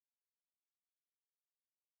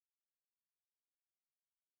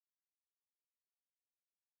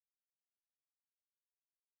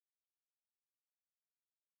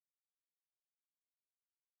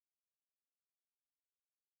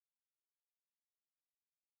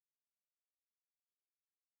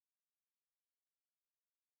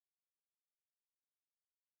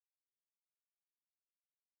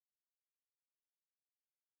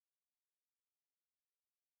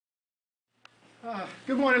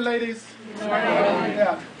Good morning, ladies. Good morning.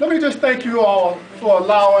 Yeah. Let me just thank you all for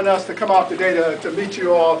allowing us to come out today to meet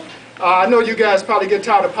you all. I know you guys probably get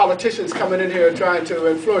tired of politicians coming in here trying to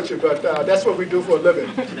influence you, but that's what we do for a living.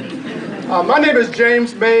 My name is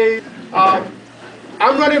James May. I'm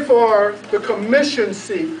running for the commission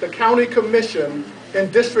seat, the county commission in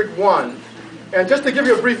District 1. And just to give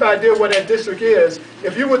you a brief idea what that district is,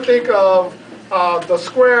 if you would think of the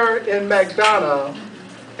square in McDonough,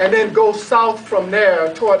 and then go south from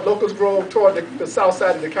there toward Locust Grove, toward the south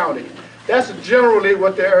side of the county. That's generally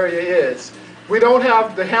what the area is. We don't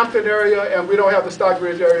have the Hampton area and we don't have the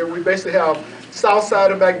Stockbridge area. We basically have south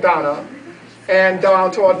side of McDonough and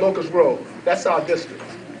down toward Locust Grove. That's our district,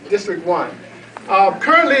 District 1.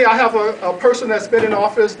 Currently, I have a person that's been in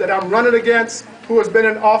office that I'm running against, who has been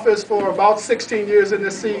in office for about 16 years in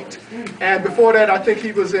this seat. And before that, I think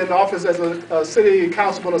he was in office as a city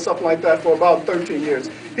councilman or something like that for about 13 years.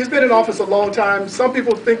 He's been in office a long time. Some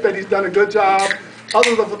people think that he's done a good job.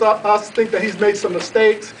 Others of us think that he's made some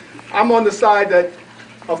mistakes. I'm on the side that,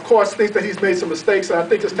 of course, thinks that he's made some mistakes, and I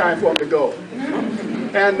think it's time for him to go.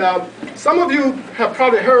 And some of you have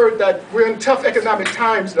probably heard that we're in tough economic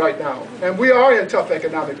times right now, and we are in tough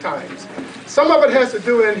economic times. Some of it has to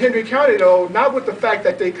do in Henry County, though, not with the fact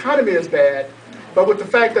that the economy is bad, but with the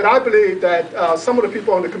fact that I believe that some of the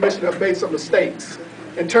people on the commission have made some mistakes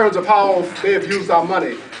in terms of how they have used our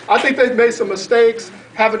money. I think they've made some mistakes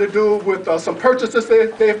having to do with some purchases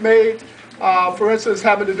they've made. For instance,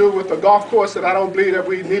 having to do with the golf course that I don't believe that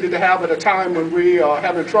we needed to have at a time when we are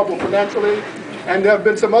having trouble financially. And there have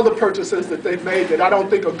been some other purchases that they've made that I don't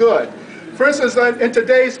think are good. For instance, in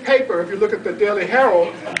today's paper, if you look at the Daily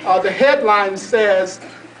Herald, the headline says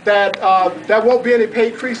that there won't be any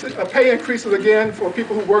pay increases again for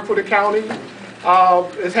people who work for the county.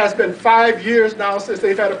 It has been 5 years now since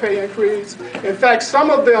they've had a pay increase. In fact, some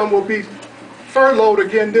of them will be furloughed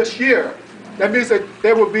again this year. That means that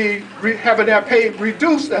they will be having their pay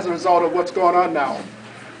reduced as a result of what's going on now.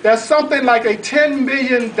 There's something like a $10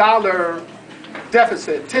 million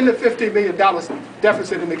deficit, $10 to $15 million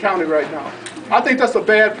deficit in the county right now. I think that's a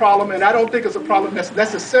bad problem, and I don't think it's a problem that's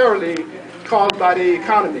necessarily caused by the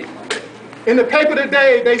economy. In the paper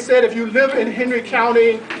today, they said if you live in Henry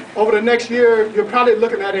County over the next year, you're probably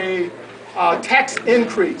looking at a tax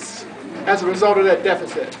increase as a result of that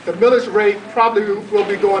deficit. The millage rate probably will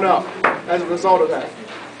be going up as a result of that.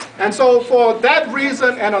 And so for that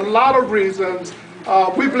reason and a lot of reasons,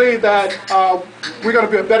 we believe that we're going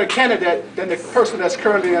to be a better candidate than the person that's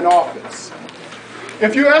currently in office.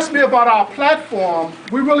 If you ask me about our platform,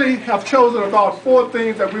 we really have chosen about 4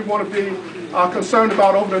 things that we want to be concerned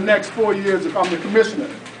about over the next 4 years if I'm the commissioner.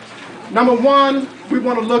 Number 1, we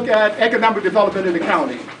want to look at economic development in the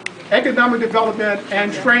county. Economic development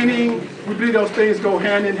and training, we believe those things go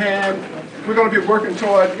hand in hand. We're going to be working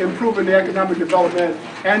toward improving the economic development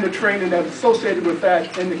and the training that's associated with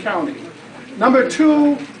that in the county. Number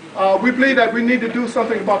 2, we believe that we need to do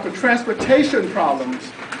something about the transportation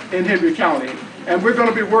problems in Henry County. And we're going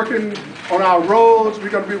to be working on our roads. We're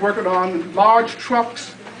going to be working on large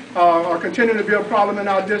trucks are continuing to be a problem in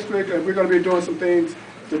our district, and we're going to be doing some things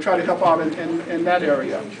to try to help out in that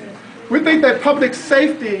area. We think that public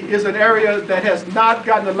safety is an area that has not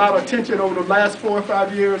gotten a lot of attention over the last 4 or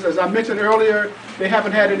 5 years. As I mentioned earlier, they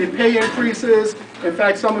haven't had any pay increases. In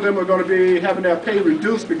fact, some of them are going to be having their pay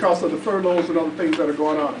reduced because of the furloughs and other things that are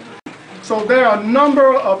going on. So there are a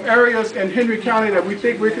number of areas in Henry County that we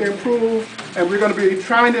think we can improve, and we're going to be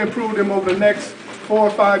trying to improve them over the next 4 or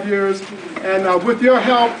 5 years. And with your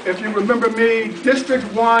help, if you remember me, District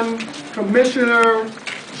 1 Commissioner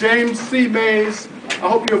James C. Mays, I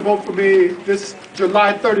hope you'll vote for me this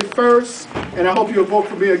July 31st, and I hope you'll vote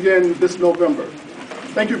for me again this November.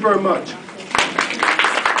 Thank you very much.